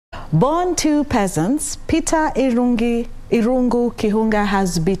Born to peasants, Peter Irungu Kihungi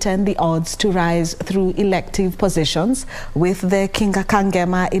has beaten the odds to rise through elective positions, with the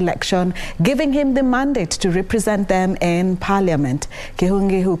Kangema election giving him the mandate to represent them in parliament.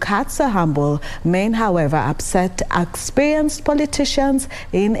 Kihungi, who cuts a humble, mien, however, upset experienced politicians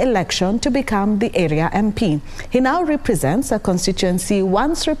in election to become the area MP. He now represents a constituency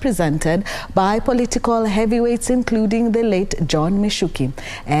once represented by political heavyweights, including the late John Michuki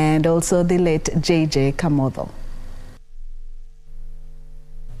and also the late J.J Kamotho.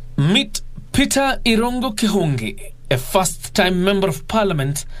 Meet Peter Irungu Kihungi, a first-time member of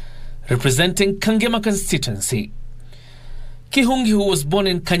parliament representing Kangema constituency. Kihungi, who was born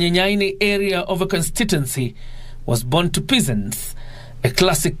in Kanyenyaini area of a constituency, was born to peasants, a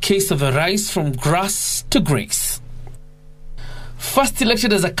classic case of a rise from grass to grace. First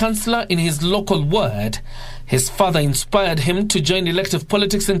elected as a councillor in his local ward, his father inspired him to join elective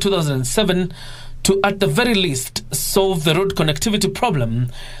politics in 2007 to, at the very least, solve the road connectivity problem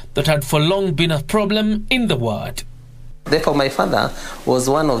that had for long been a problem in the ward. Therefore, my father was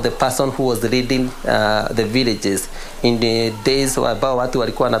one of the person who was leading the villages in the days ambao watu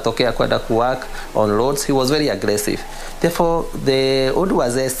walikuwa wanatokea kwenda work on roads. He was very aggressive. Therefore, the old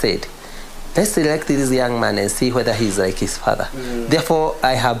wazee said, let's elect this young man and see whether he's like his father. Therefore,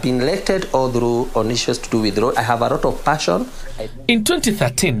 I have been elected all through on issues to do with road. I have a lot of passion. In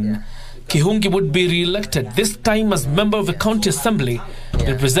 2013, Kihungi would be re-elected, this time as member of the county assembly,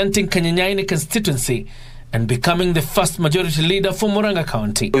 representing Kanyenyaini constituency and becoming the first majority leader for Murang'a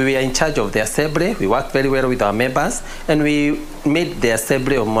County. We were in charge of the assembly. We worked very well with our members, and we made the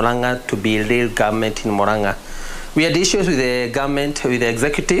assembly of Murang'a to be real government in Murang'a. We had issues with the government, with the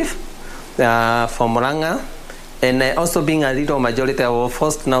executive for Murang'a, and also being a leader of majority, I was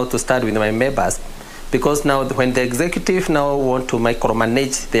forced now to start with my members. Because now when the executive now want to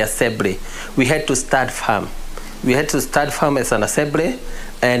micromanage the assembly, we had to start firm. We had to start firm as an assembly,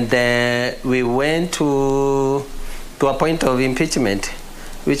 and we went to a point of impeachment,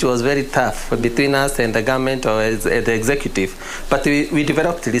 which was very tough between us and the government or the executive. But we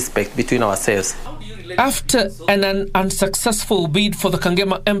developed respect between ourselves. After an unsuccessful bid for the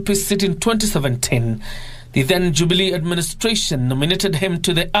Kangema MP seat in 2017, the then Jubilee administration nominated him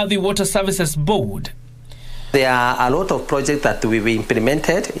to the Earthy Water Services Board. There are a lot of projects that we've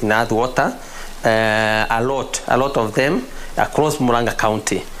implemented in Earthy Water, a lot of them across Murang'a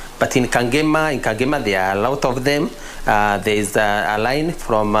County. But in Kangema, there are a lot of them. There is a line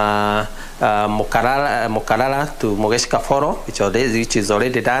from Mokarara to Mogeshika Foro, which is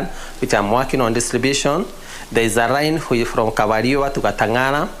already done, which I'm working on distribution. There is a line from Kavariwa to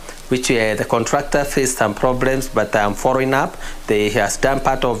Katangara, which the contractor faced some problems, but I'm following up. He has done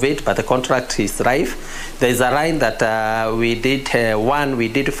part of it, but the contract is rife. There is a line that we did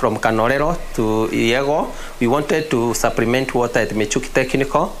from Kanorero to Iego. We wanted to supplement water at Michuki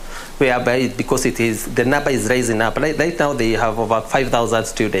Technical, whereby because the number is rising up. Right now they have over 5,000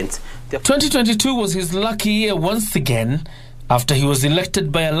 students. 2022 was his lucky year once again, after he was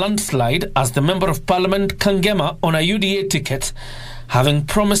elected by a landslide as the Member of Parliament Kangema on a UDA ticket, having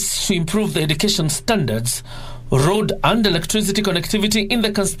promised to improve the education standards, road and electricity connectivity in the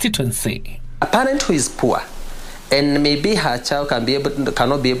constituency. A parent who is poor and maybe her child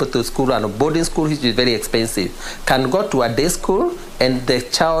cannot be able to school and a boarding school, which is very expensive, can go to a day school and the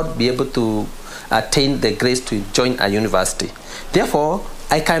child be able to attain the grace to join a university. Therefore,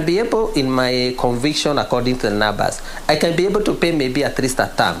 I can be able, in my conviction according to the numbers, I can be able to pay maybe at least a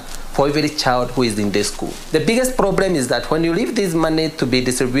term for every child who is in the school. The biggest problem is that when you leave this money to be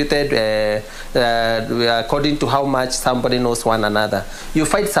distributed according to how much somebody knows one another, you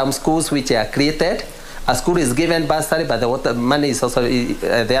find some schools which are created. A school is given bursary, but the money is also,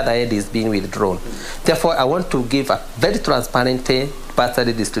 the other end is being withdrawn. Therefore, I want to give a very transparent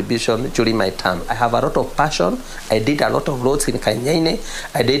bursary distribution during my term. I have a lot of passion. I did a lot of roads in Kanyenyaini.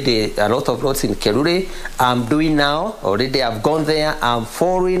 I did a lot of roads in Kerure. I'm doing now, already I've gone there. I'm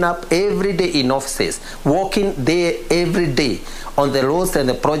following up every day in offices, working there every day on the roads and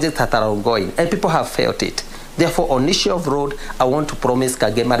the projects that are ongoing. And people have felt it. Therefore, on issue of road, I want to promise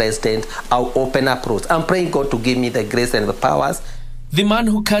Kangema residents I'll open up roads. I'm praying God to give me the grace and the powers. The man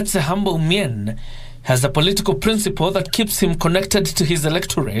who cuts a humble mien has a political principle that keeps him connected to his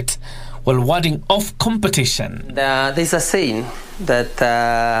electorate while warding off competition. There's a saying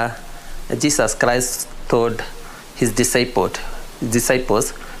that Jesus Christ told his disciples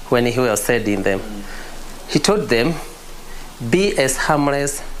when he was sending them. He told them, be as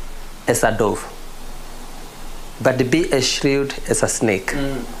harmless as a dove, but be as shrewd as a snake.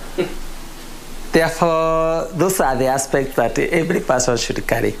 Therefore, those are the aspects that every person should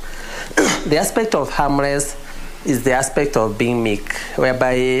carry. The aspect of harmless is the aspect of being meek,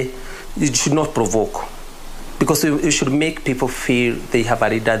 whereby you should not provoke, because you should make people feel they have a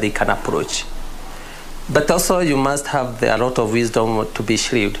leader they can approach. But also you must have a lot of wisdom to be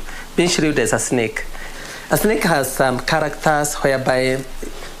shrewd. Being shrewd as a snake. A snake has some characters whereby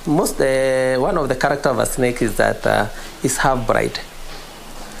one of the characters of a snake is that it's half-bright.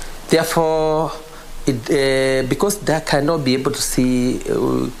 Therefore, because they cannot be able to see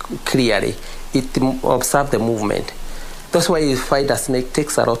clearly, it observes the movement. That's why you find a snake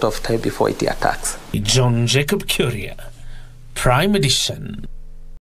takes a lot of time before it attacks. John Jacob Curia, Prime Edition.